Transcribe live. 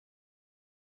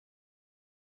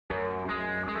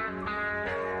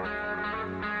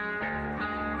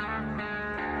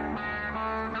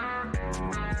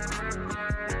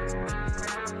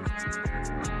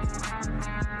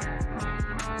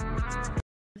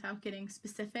without getting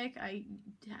specific,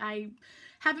 I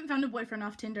haven't found a boyfriend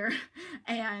off Tinder,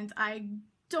 and I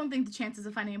don't think the chances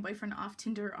of finding a boyfriend off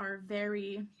Tinder are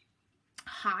very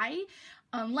high,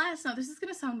 unless, now this is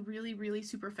gonna sound really, really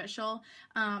superficial,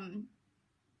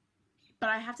 but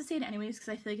I have to say it anyways because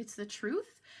I feel like it's the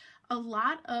truth. A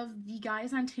lot of the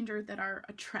guys on Tinder that are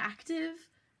attractive,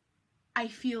 I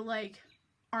feel like,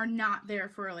 are not there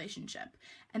for a relationship.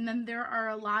 And then there are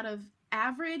a lot of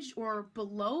average or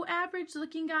below average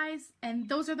looking guys, and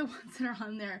those are the ones that are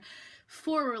on there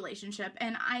for a relationship.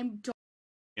 And I don't.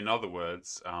 In other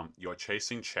words, you're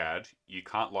chasing Chad, you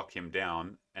can't lock him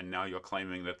down, and now you're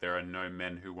claiming that there are no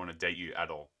men who want to date you at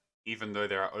all. Even though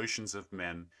there are oceans of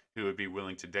men who would be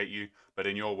willing to date you, but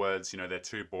in your words, you know, they're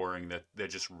too boring, they're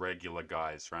just regular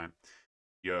guys, right?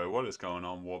 Yo, what is going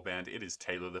on, Warband? It is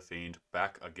Taylor the Fiend,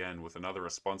 back again with another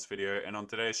response video, and on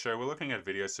today's show, we're looking at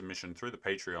video submission through the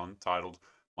Patreon titled,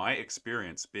 My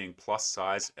Experience Being Plus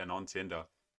Size and on Tinder.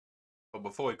 But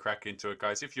before we crack into it,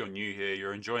 guys, if you're new here,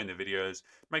 you're enjoying the videos,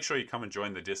 make sure you come and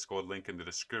join the Discord, link in the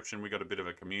description. We got a bit of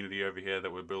a community over here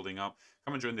that we're building up.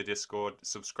 Come and join the Discord,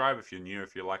 subscribe if you're new,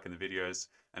 if you're liking the videos,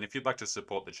 and if you'd like to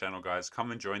support the channel, guys,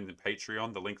 come and join the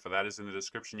Patreon. The link for that is in the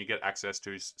description. You get access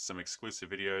to some exclusive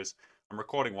videos. I'm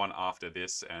recording one after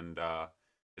this, and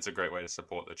it's a great way to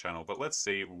support the channel. But let's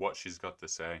see what she's got to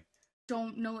say.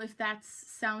 Don't know if that's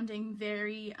sounding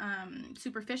very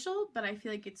superficial, but I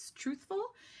feel like it's truthful.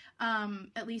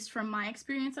 At least from my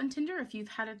experience on Tinder. If you've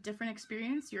had a different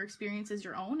experience, your experience is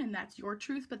your own and that's your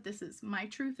truth, but this is my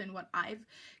truth and what I've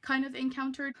kind of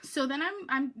encountered. So then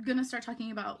I'm gonna start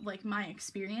talking about like my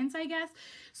experience, I guess.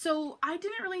 So I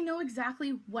didn't really know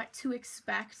exactly what to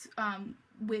expect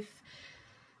with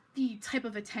the type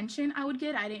of attention I would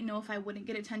get. I didn't know if I wouldn't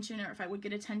get attention or if I would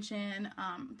get attention,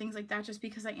 things like that, just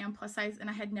because I am plus size and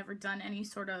I had never done any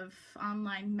sort of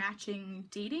online matching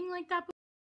dating like that before.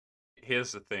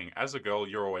 Here's the thing, as a girl,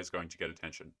 you're always going to get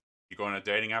attention. You go on a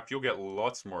dating app, you'll get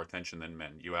lots more attention than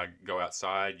men. You go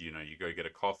outside, you know, you go get a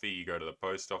coffee, you go to the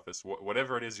post office,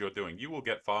 whatever it is you're doing, you will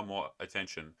get far more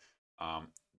attention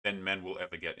than men will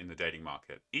ever get in the dating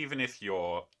market. Even if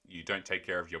you don't take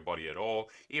care of your body at all,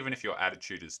 even if your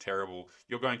attitude is terrible,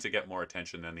 you're going to get more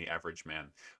attention than the average man.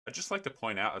 I'd just like to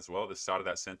point out as well at the start of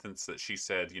that sentence that she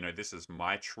said, you know, this is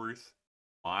my truth,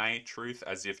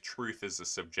 as if truth is a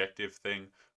subjective thing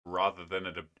rather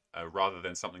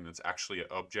than something that's actually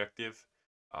objective.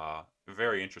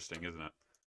 Very interesting, isn't it?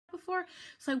 Before,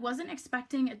 so I wasn't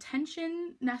expecting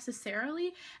attention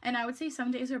necessarily, and I would say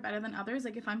some days are better than others.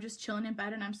 Like if I'm just chilling in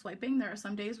bed and I'm swiping, there are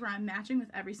some days where I'm matching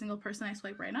with every single person I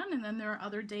swipe right on, and then there are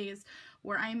other days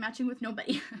where I'm matching with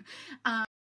nobody.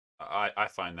 I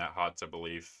find that hard to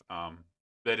believe.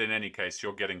 But in any case,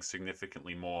 you're getting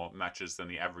significantly more matches than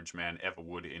the average man ever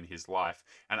would in his life.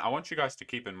 And I want you guys to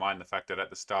keep in mind the fact that at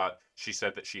the start, she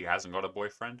said that she hasn't got a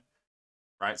boyfriend,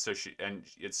 right? So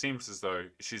it seems as though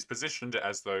she's positioned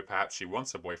as though perhaps she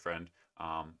wants a boyfriend,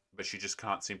 but she just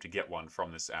can't seem to get one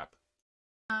from this app.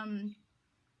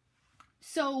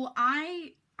 So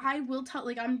I will tell,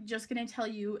 like, I'm just gonna tell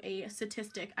you a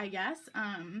statistic, I guess.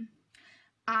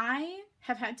 I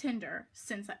have had Tinder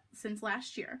since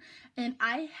last year, and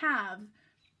I have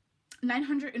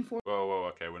 904. Whoa,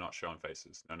 okay, we're not showing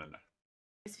faces. No.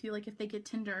 I feel like if they get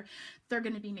Tinder, they're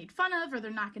going to be made fun of, or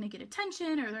they're not going to get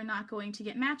attention, or they're not going to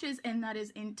get matches, and that is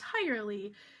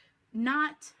entirely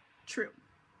not true.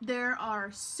 There are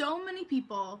so many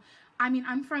people. I mean,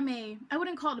 I'm from I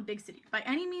wouldn't call it a big city by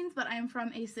any means, but I'm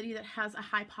from a city that has a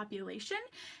high population,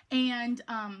 and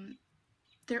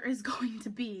there is going to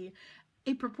be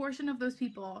a proportion of those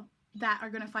people that are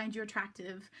going to find you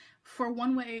attractive for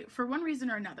one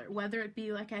reason or another, whether it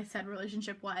be, like I said,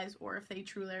 relationship wise, or if they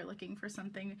truly are looking for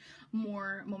something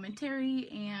more momentary.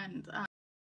 And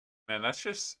man, that's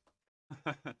just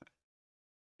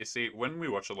you see, when we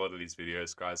watch a lot of these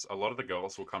videos, guys, a lot of the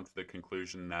girls will come to the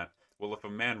conclusion that, well, if a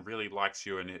man really likes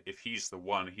you and if he's the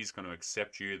one, he's going to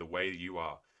accept you the way you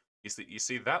are. You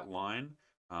see that line,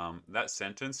 that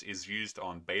sentence is used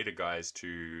on beta guys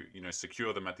to, you know,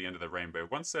 secure them at the end of the rainbow.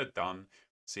 Once they're done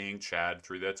seeing Chad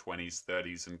through their 20s,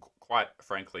 30s, and quite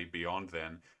frankly beyond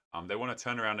then, they want to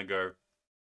turn around and go,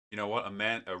 you know what,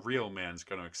 a real man's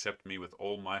going to accept me with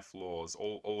all my flaws,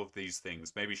 all of these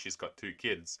things. Maybe she's got 2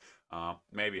 kids.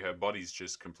 Maybe her body's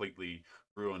just completely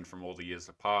ruined from all the years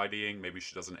of partying. Maybe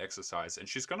she doesn't exercise. And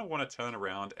she's going to want to turn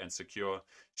around and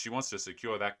she wants to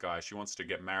secure that guy. She wants to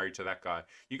get married to that guy.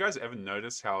 You guys ever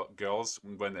notice how girls,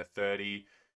 when they're 30,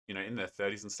 you know, in their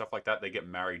 30s and stuff like that, they get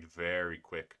married very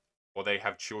quick? Or they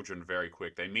have children very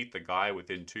quick. They meet the guy,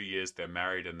 within 2 years, they're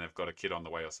married and they've got a kid on the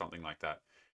way or something like that.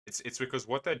 It's because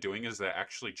what they're doing is they're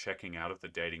actually checking out of the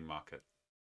dating market.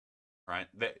 right?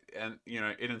 That, and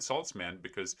it insults men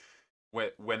because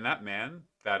when that man,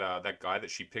 that guy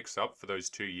that she picks up for those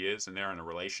 2 years, and they're in a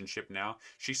relationship now,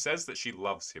 she says that she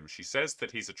loves him. She says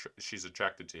that she's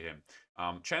attracted to him.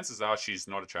 Chances are she's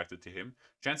not attracted to him.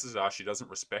 Chances are she doesn't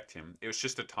respect him. It was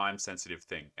just a time sensitive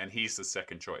thing, and he's the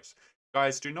second choice.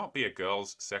 Guys, do not be a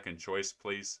girl's second choice,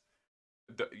 please.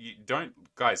 Don't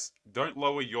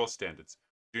lower your standards.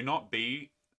 Do not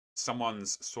be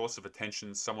someone's source of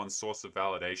attention, someone's source of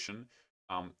validation,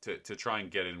 to try and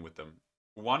get in with them.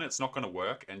 One, it's not going to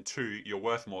work, and two, you're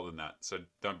worth more than that. So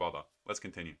don't bother. Let's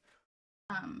continue.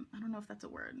 I don't know if that's a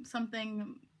word.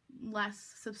 Something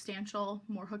less substantial,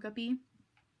 more hookup-y.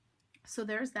 So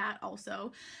there's that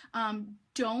also.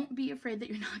 Don't be afraid that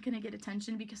you're not going to get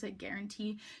attention, because I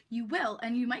guarantee you will.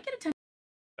 And you might get attention.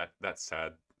 That's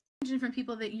sad. From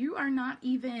people that you are not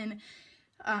even,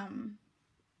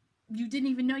 you didn't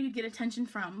even know you'd get attention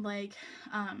from. Like,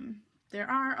 there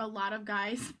are a lot of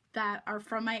guys that are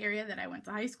from my area that I went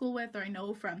to high school with, or I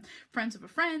know from friends of a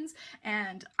friends,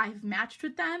 and I've matched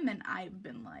with them, and I've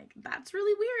been like, that's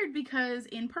really weird, because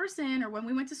in person or when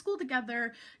we went to school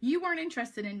together, you weren't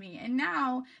interested in me. And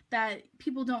now that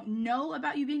people don't know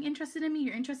about you being interested in me,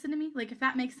 you're interested in me. Like, if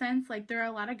that makes sense. Like, there are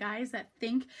a lot of guys that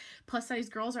think plus size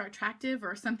girls are attractive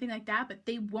or something like that, but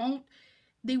they won't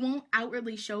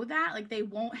outwardly show that. Like, they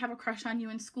won't have a crush on you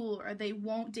in school, or they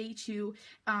won't date you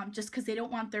just because they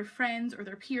don't want their friends or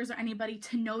their peers or anybody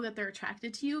to know that they're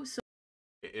attracted to you. So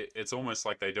it's almost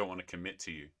like they don't want to commit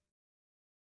to you.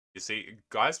 You see,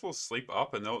 guys will sleep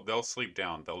up and they'll sleep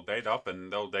down. They'll date up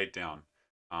and they'll date down.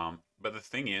 But the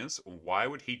thing is, why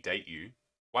would he date you?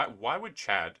 Why would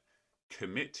Chad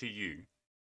commit to you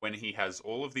when he has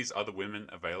all of these other women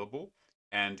available,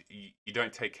 and you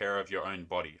don't take care of your own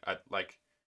body?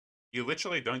 You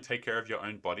literally don't take care of your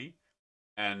own body,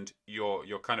 and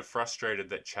you're kind of frustrated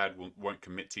that Chad won't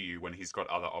commit to you when he's got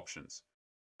other options.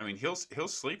 I mean, he'll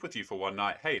sleep with you for one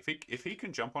night. Hey, if he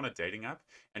can jump on a dating app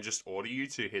and just order you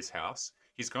to his house,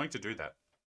 he's going to do that.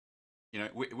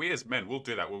 We as men will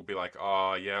do that. We'll be like,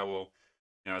 oh yeah, well,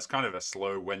 it's kind of a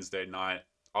slow Wednesday night.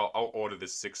 I'll order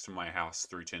this six to my house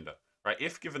through Tinder, right?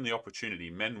 If given the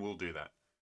opportunity, men will do that.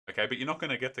 Okay, but you're not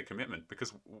going to get the commitment,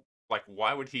 because, like,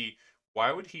 why would he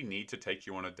need to take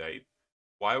you on a date?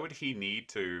 Why would he need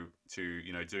to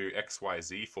do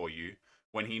XYZ for you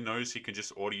when he knows he can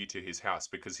just order you to his house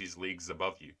because he's leagues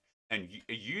above you, and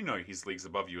you know he's leagues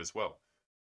above you as well,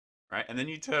 right? And then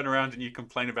you turn around and you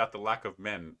complain about the lack of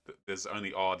men. There's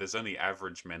only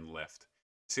average men left.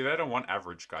 See, they don't want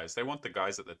average guys. They want the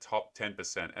guys at the top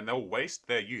 10%, and they'll waste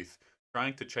their youth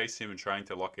trying to chase him and trying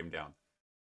to lock him down.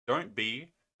 Don't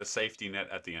be the safety net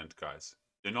at the end, guys.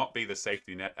 Do not be the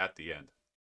safety net at the end.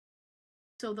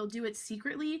 So they'll do it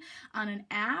secretly on an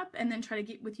app and then try to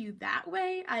get with you that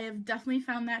way. I have definitely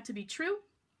found that to be true.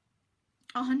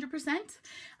 100%.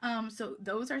 So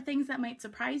those are things that might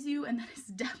surprise you, and that is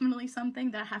definitely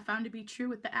something that I have found to be true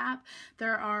with the app.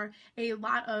 There are a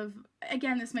lot of,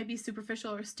 again, this might be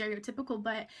superficial or stereotypical,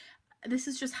 but this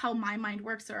is just how my mind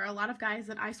works. There are a lot of guys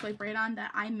that I swipe right on that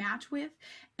I match with,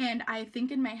 and I think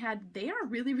in my head, they are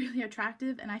really, really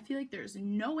attractive, and I feel like there's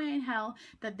no way in hell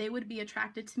that they would be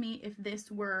attracted to me if this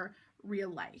were real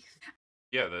life.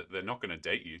 Yeah, they're not going to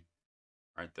date you,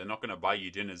 right? They're not going to buy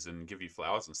you dinners and give you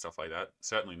flowers and stuff like that.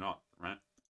 Certainly not, right?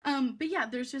 But yeah,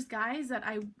 there's just guys that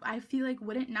I feel like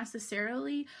wouldn't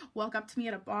necessarily walk up to me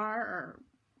at a bar or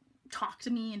talk to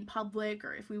me in public,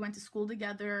 or if we went to school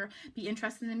together, be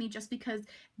interested in me, just because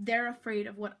they're afraid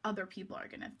of what other people are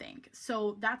gonna think.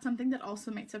 So that's something that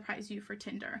also might surprise you for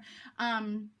Tinder.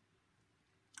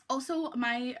 Also,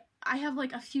 I have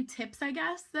like a few tips, I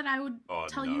guess, that I would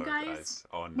tell you guys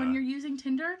when you're using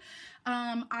Tinder.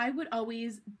 I would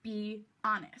always be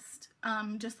honest.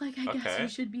 Just like I guess you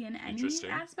should be in any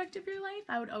aspect of your life.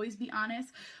 I would always be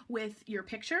honest with your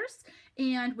pictures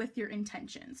and with your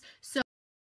intentions. So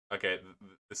okay,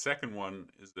 the second one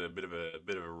is a bit of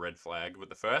a red flag, but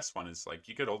the first one is, like,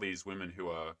 you get all these women who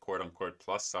are quote unquote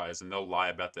plus size, and they'll lie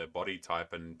about their body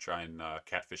type and try and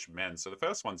catfish men. So the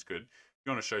first one's good.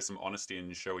 You want to show some honesty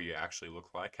and show what you actually look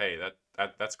like. Hey,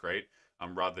 that's great.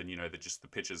 Rather than just the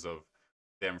pictures of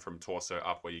them from torso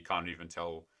up where you can't even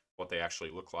tell what they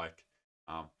actually look like.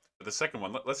 But the second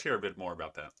one, let's hear a bit more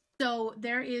about that. So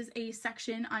there is a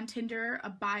section on Tinder, a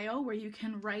bio, where you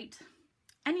can write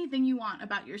anything you want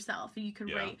about yourself. You can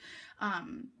write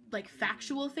like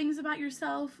factual things about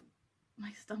yourself.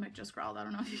 My stomach just growled. I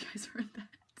don't know if you guys heard that.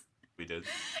 We did.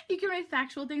 You can write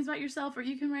factual things about yourself, or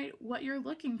you can write what you're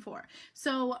looking for.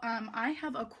 So I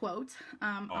have a quote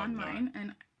on mine,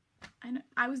 and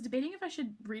I was debating if I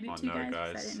should read it to you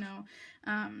guys. I didn't know.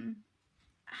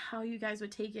 how you guys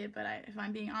would take it, but if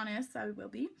I'm being honest, I will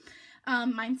be.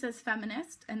 Mine says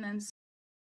feminist, and then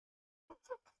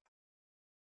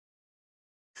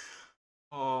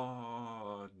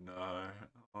oh no,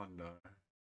 oh no.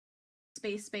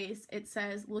 Space, it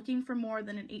says looking for more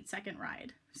than an 8-second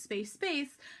ride. Space,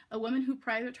 a woman who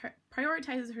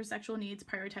prioritizes her sexual needs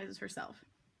prioritizes herself.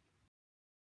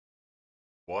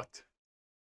 What?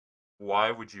 Why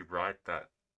would you write that?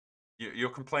 You're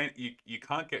complaining you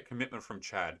can't get commitment from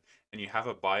Chad, and you have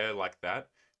a bio like that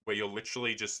where you're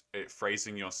literally just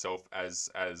phrasing yourself as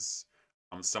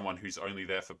someone who's only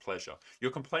there for pleasure. You're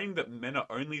complaining that men are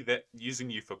only there using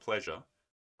you for pleasure,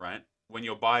 right? When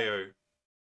your bio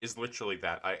is literally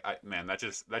that. Man, that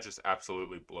just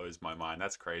absolutely blows my mind.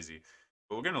 That's crazy.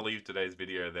 But we're going to leave today's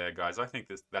video there, guys. I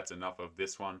think that's enough of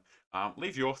this one.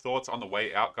 Leave your thoughts on the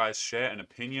way out, guys. Share an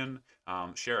opinion.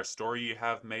 Share a story you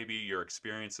have, maybe your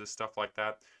experiences, stuff like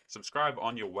that. Subscribe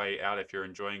on your way out if you're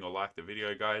enjoying or like the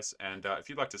video, guys. And if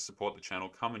you'd like to support the channel,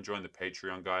 come and join the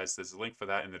Patreon, guys. There's a link for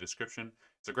that in the description.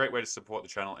 It's a great way to support the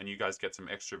channel, and you guys get some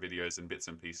extra videos and bits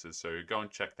and pieces. So go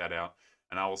and check that out.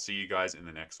 And I will see you guys in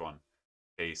the next one.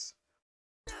 Peace.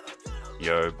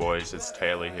 Yo boys, it's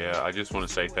Taylor here. I just want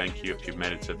to say thank you if you've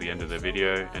made it to the end of the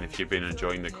video, and if you've been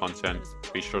enjoying the content,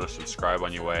 be sure to subscribe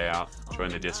on your way out, join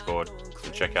the Discord,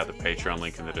 and check out the Patreon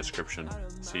link in the description.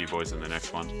 See you boys in the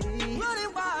next one.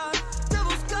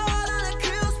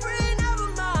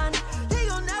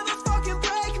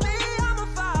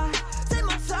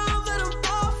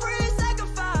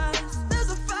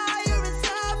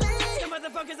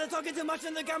 Talking too much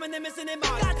in the gum and they're missing it.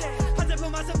 I had to put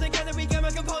myself together, we get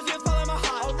my composure.